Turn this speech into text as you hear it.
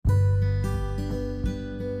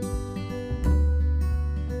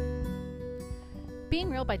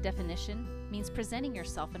real by definition means presenting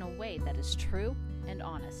yourself in a way that is true and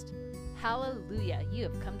honest. Hallelujah, you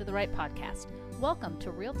have come to the right podcast. Welcome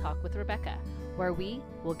to Real Talk with Rebecca, where we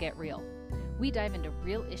will get real. We dive into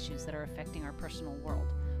real issues that are affecting our personal world.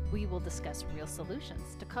 We will discuss real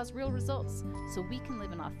solutions to cause real results so we can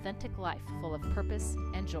live an authentic life full of purpose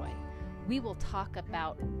and joy. We will talk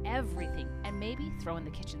about everything and maybe throw in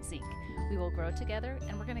the kitchen sink. We will grow together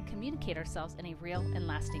and we're going to communicate ourselves in a real and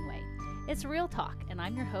lasting way. It's Real Talk, and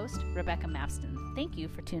I'm your host, Rebecca Mapston. Thank you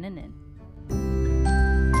for tuning in.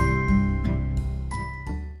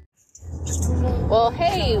 Well,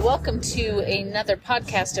 hey, welcome to another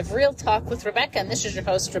podcast of Real Talk with Rebecca, and this is your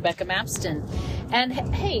host, Rebecca Mapston. And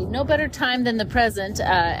hey, no better time than the present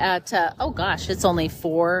it's only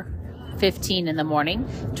 4:15 in the morning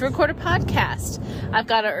to record a podcast. I've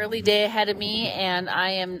got an early day ahead of me, and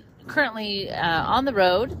I am currently on the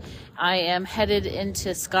road. I am headed into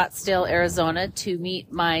Scottsdale, Arizona to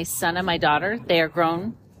meet my son and my daughter. They are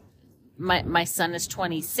grown. My son is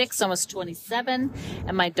 26, almost 27,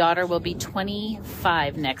 and my daughter will be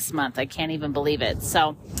 25 next month. I can't even believe it.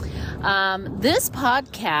 So this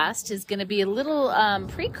podcast is going to be a little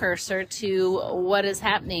precursor to what is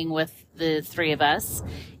happening with the three of us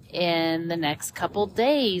in the next couple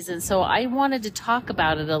days. And so I wanted to talk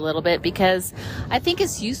about it a little bit because I think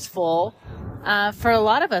it's useful for a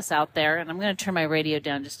lot of us out there, and I'm going to turn my radio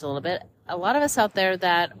down just a little bit, a lot of us out there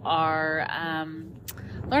that are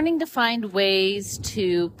learning to find ways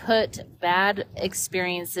to put bad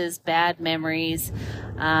experiences, bad memories,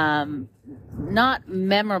 not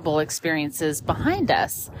memorable experiences behind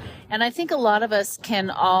us. And I think a lot of us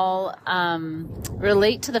can all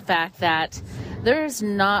relate to the fact that there's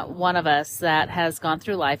not one of us that has gone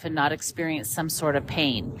through life and not experienced some sort of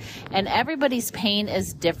pain. And everybody's pain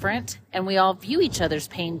is different, and we all view each other's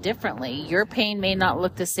pain differently. Your pain may not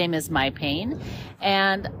look the same as my pain,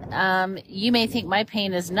 and you may think my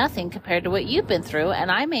pain is nothing compared to what you've been through, and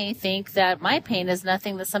I may think that my pain is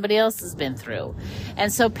nothing that somebody else has been through.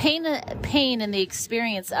 And so pain and the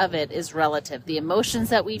experience of it is relative. The emotions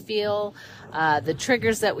that we feel, the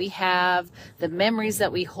triggers that we have, the memories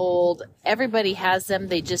that we hold, everybody has them.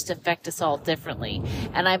 They just affect us all differently.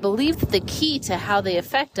 And I believe that the key to how they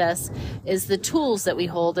affect us is the tools that we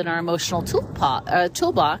hold in our emotional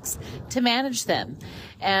toolbox to manage them.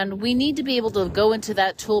 And we need to be able to go into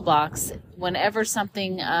that toolbox whenever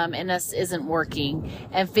something in us isn't working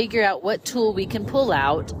and figure out what tool we can pull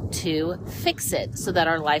out to fix it so that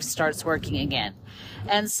our life starts working again.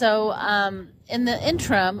 And so in the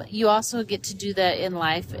interim, you also get to do that in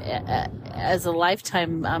life as a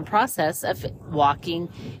lifetime process of walking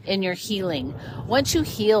in your healing. Once you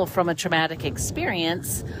heal from a traumatic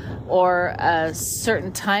experience or a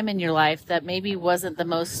certain time in your life that maybe wasn't the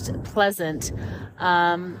most pleasant,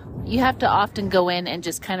 you have to often go in and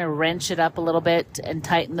just kind of wrench it up a little bit and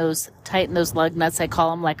tighten those lug nuts, I call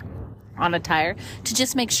them, like on a tire, to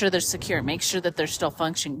just make sure they're secure, make sure that they're still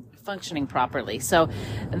functioning properly. So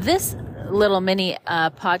this little mini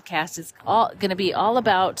podcast is going to be all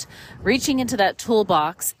about reaching into that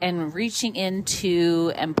toolbox and reaching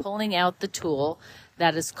into and pulling out the tool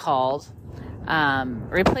that is called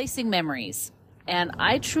replacing memories. And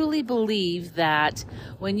I truly believe that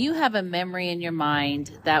when you have a memory in your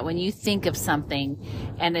mind, that when you think of something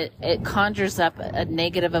and it conjures up a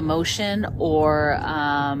negative emotion or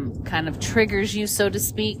kind of triggers you, so to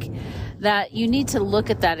speak, that you need to look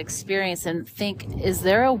at that experience and think, is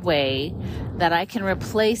there a way that I can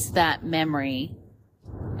replace that memory?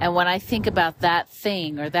 And when I think about that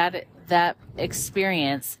thing or that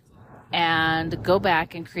experience, and go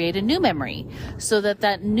back and create a new memory so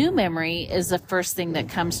that new memory is the first thing that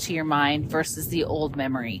comes to your mind versus the old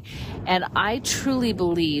memory. And I truly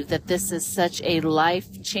believe that this is such a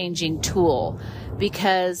life-changing tool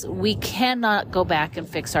because we cannot go back and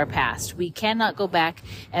fix our past. We cannot go back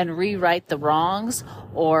and rewrite the wrongs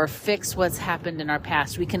or fix what's happened in our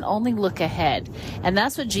past. We can only look ahead. And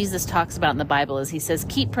that's what Jesus talks about in the Bible is he says,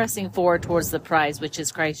 keep pressing forward towards the prize, which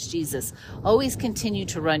is Christ Jesus. Always continue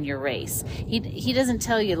to run your race. He doesn't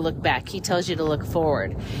tell you to look back. He tells you to look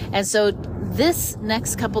forward. And so this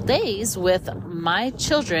next couple days with my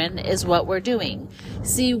children is what we're doing.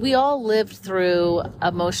 See, we all lived through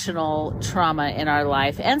emotional trauma in our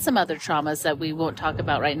life and some other traumas that we won't talk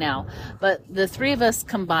about right now. But the three of us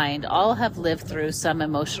combined all have lived through some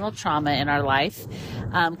emotional trauma in our life,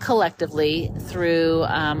 collectively through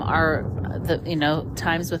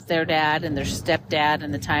times with their dad and their stepdad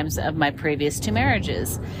and the times of my previous two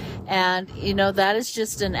marriages. And, that is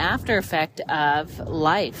just an after effect of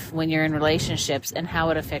life when you're in relationships and how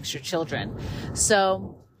it affects your children.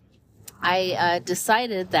 So I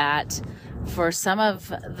decided that for some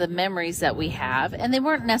of the memories that we have. And they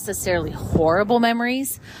weren't necessarily horrible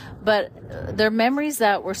memories, but they're memories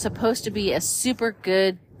that were supposed to be a super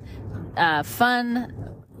good,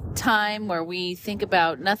 fun time where we think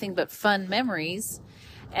about nothing but fun memories.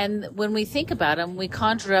 And when we think about them, we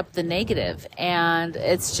conjure up the negative, and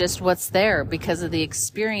it's just what's there because of the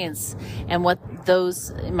experience and what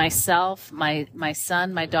those, myself, my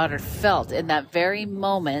son, my daughter felt in that very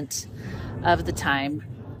moment of the time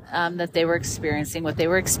that they were experiencing what they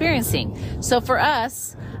were experiencing. So for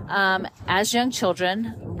us, as young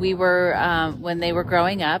children, we were, when they were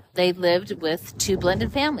growing up, they lived with two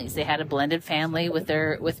blended families. They had a blended family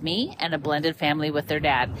with me and a blended family with their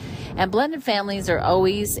dad. And blended families are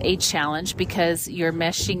always a challenge because you're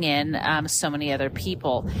meshing in so many other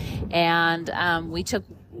people. And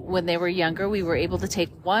when they were younger, we were able to take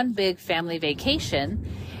one big family vacation.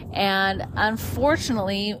 And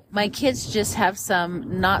unfortunately, my kids just have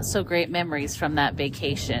some not so great memories from that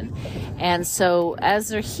vacation. And so as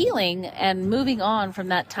they're healing and moving on from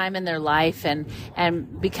that time in their life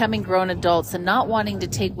and becoming grown adults and not wanting to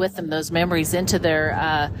take with them those memories into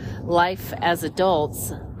their life as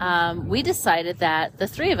adults, we decided that the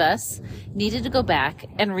three of us needed to go back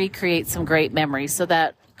and recreate some great memories so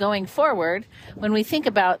that going forward, when we think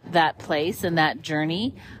about that place and that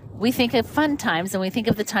journey, we think of fun times and we think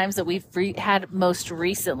of the times that we've had most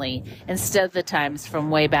recently instead of the times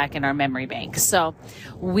from way back in our memory bank. So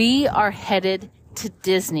we are headed to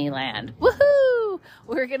Disneyland. Woohoo!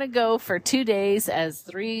 We're going to go for 2 days as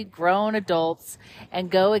three grown adults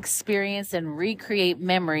and go experience and recreate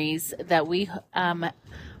memories that we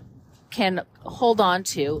can hold on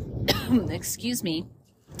to, excuse me,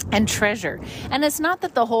 and treasure. And it's not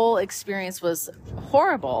that the whole experience was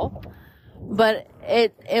horrible, but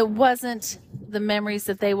it wasn't the memories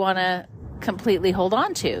that they want to completely hold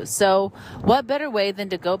on to. So what better way than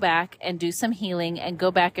to go back and do some healing and go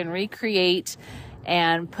back and recreate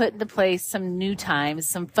and put into place some new times,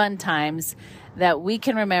 some fun times that we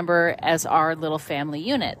can remember as our little family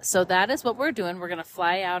unit. So that is what we're doing. We're going to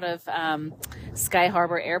fly out of Sky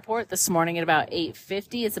Harbor Airport this morning at about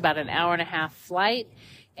 8:50. It's about an hour and a half flight.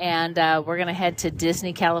 And we're going to head to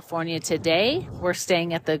Disney, California today. We're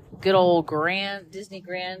staying at the good old Disney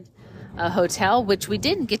Grand Hotel, which we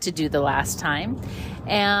didn't get to do the last time.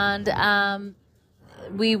 And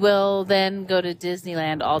we will then go to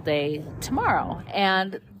Disneyland all day tomorrow.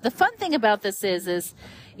 And the fun thing about this is,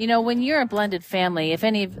 you know, when you're a blended family, if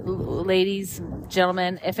any of ladies,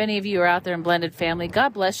 gentlemen, if any of you are out there in blended family,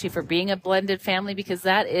 God bless you for being a blended family, because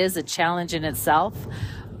that is a challenge in itself.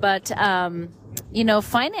 But, you know,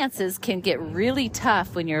 finances can get really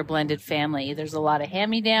tough when you're a blended family. There's a lot of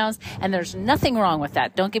hand-me-downs, and there's nothing wrong with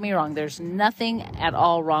that. Don't get me wrong. There's nothing at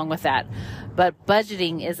all wrong with that. But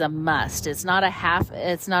budgeting is a must. It's not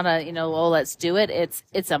a, you know, oh, let's do it.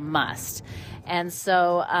 It's a must. And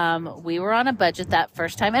so we were on a budget that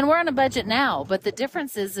first time, and we're on a budget now. But the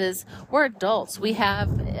difference is we're adults. We have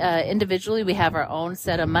individually, we have our own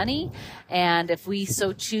set of money, and if we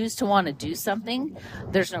so choose to want to do something,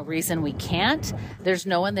 there's no reason we can't. There's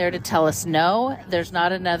no one there to tell us no. There's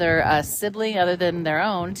not another sibling other than their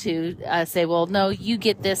own to say, well, no, you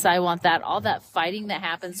get this, I want that. All that fighting that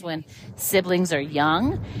happens when siblings are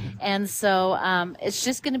young. And so it's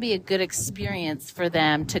just going to be a good experience for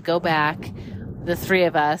them to go back, the three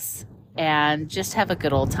of us, and just have a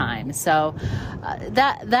good old time. So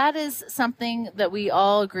that is something that we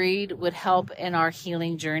all agreed would help in our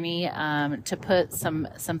healing journey, to put some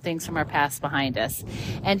things from our past behind us.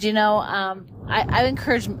 And, you know, I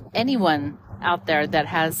encourage anyone out there that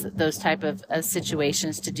has those type of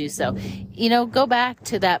situations to do so. You know, go back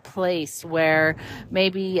to that place where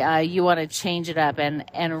maybe you want to change it up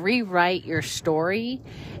and rewrite your story.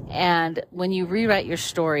 And when you rewrite your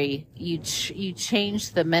story, you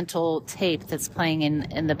change the mental tape that's playing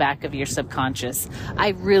in the back of your subconscious. I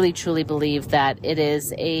really, truly believe that it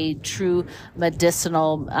is a true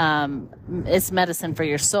medicinal, it's medicine for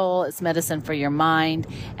your soul, it's medicine for your mind,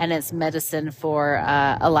 and it's medicine for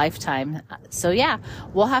a lifetime. So yeah,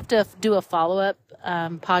 we'll have to do a follow-up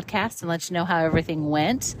podcast and let you know how everything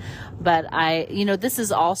went. But this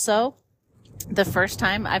is also the first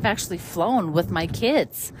time I've actually flown with my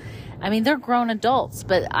kids. I mean, they're grown adults,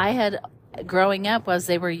 but I had, growing up as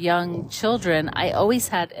they were young children, I always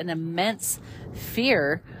had an immense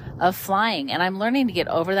fear of flying, and I'm learning to get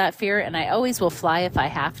over that fear, and I always will fly if I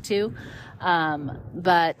have to.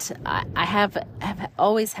 But I have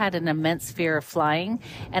always had an immense fear of flying,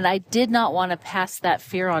 and I did not want to pass that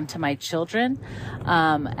fear on to my children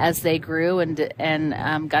as they grew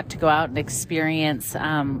and got to go out and experience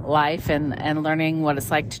life and learning what it's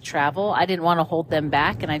like to travel. I didn't want to hold them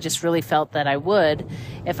back, and I just really felt that I would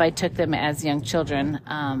if I took them as young children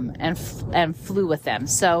and flew with them.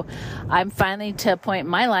 So I'm finally to a point in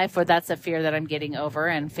my life where that's a fear that I'm getting over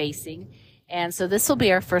and facing. And so this will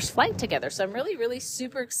be our first flight together. So I'm really, really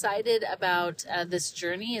super excited about this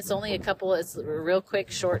journey. It's only it's a real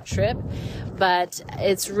quick, short trip, but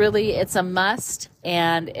it's a must,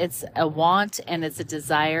 and it's a want, and it's a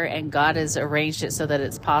desire, and God has arranged it so that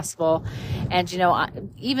it's possible. And,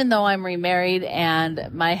 even though I'm remarried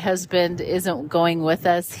and my husband isn't going with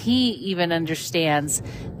us, he even understands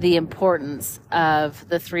the importance of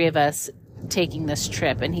the three of us taking this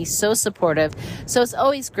trip, and he's so supportive. So it's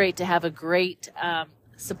always great to have a great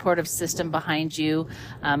supportive system behind you.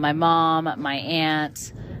 My mom, my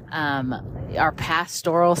aunt, our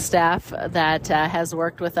pastoral staff that has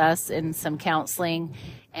worked with us in some counseling,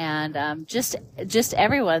 and just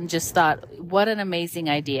everyone just thought, what an amazing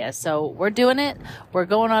idea. So we're doing it. We're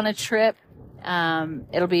going on a trip.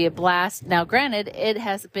 It'll be a blast. Now, granted, it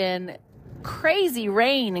has been crazy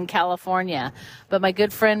rain in California, but my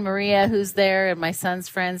good friend Maria, who's there, and my son's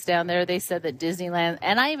friends down there, they said that Disneyland,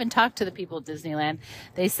 and I even talked to the people at Disneyland,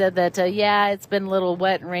 they said that yeah, it's been a little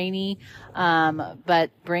wet and rainy, but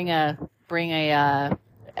bring a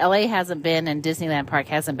LA hasn't been, and Disneyland Park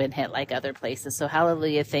hasn't been hit like other places. So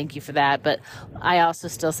hallelujah, thank you for that. But I also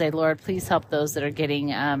still say, Lord, please help those that are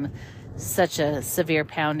getting such a severe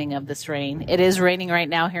pounding of this rain. It is raining right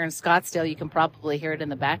now here in Scottsdale. You can probably hear it in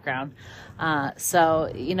the background.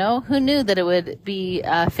 So, who knew that it would be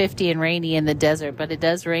 50 and rainy in the desert, but it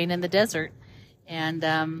does rain in the desert.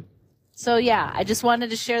 And so, yeah, I just wanted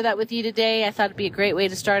to share that with you today. I thought it'd be a great way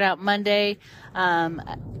to start out Monday.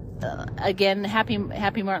 Again, happy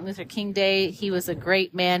Martin Luther King Day. He was a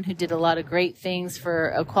great man who did a lot of great things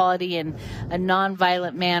for equality in a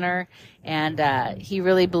nonviolent manner. And he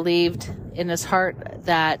really believed in his heart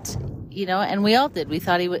that, and we all did. We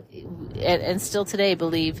thought he would, and still today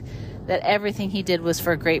believe that everything he did was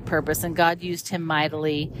for a great purpose, and God used him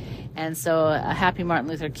mightily. And so a happy Martin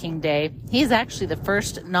Luther King Day. He's actually the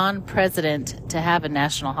first non-president to have a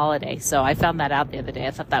national holiday. So I found that out the other day.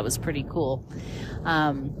 I thought that was pretty cool.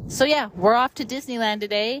 So yeah, we're off to Disneyland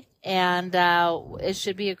today, and it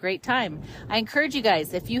should be a great time. I encourage you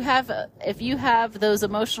guys, if you have those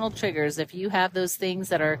emotional triggers, if you have those things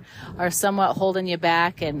that are somewhat holding you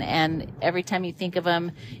back, and every time you think of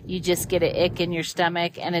them, you just get an ick in your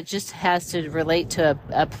stomach, and it just has to relate to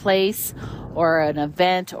a place or an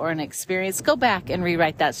event or an experience, go back and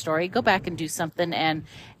rewrite that story. Go back and do something, and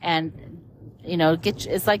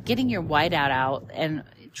it's like getting your whiteout out and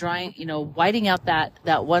whiting out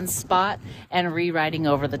that one spot and rewriting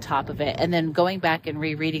over the top of it, and then going back and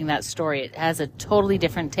rereading that story. It has a totally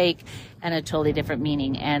different take and a totally different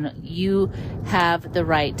meaning, and you have the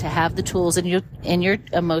right to have the tools in your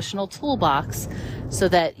emotional toolbox so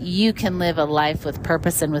that you can live a life with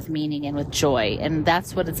purpose and with meaning and with joy. And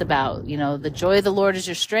that's what it's about. The joy of the Lord is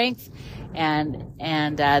your strength,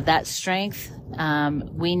 and that strength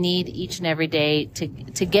we need each and every day to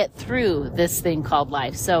get through this thing called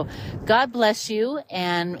life. So God bless you,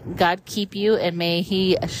 and God keep you, and may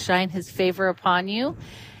He shine His favor upon you.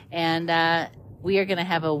 And we are going to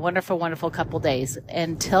have a wonderful, wonderful couple days.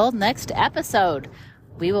 Until next episode,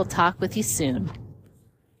 we will talk with you soon.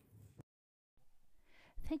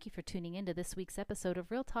 Thank you for tuning in to this week's episode of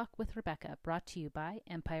Real Talk with Rebecca, brought to you by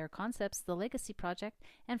Empire Concepts, The Legacy Project,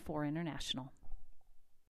 and 4 International.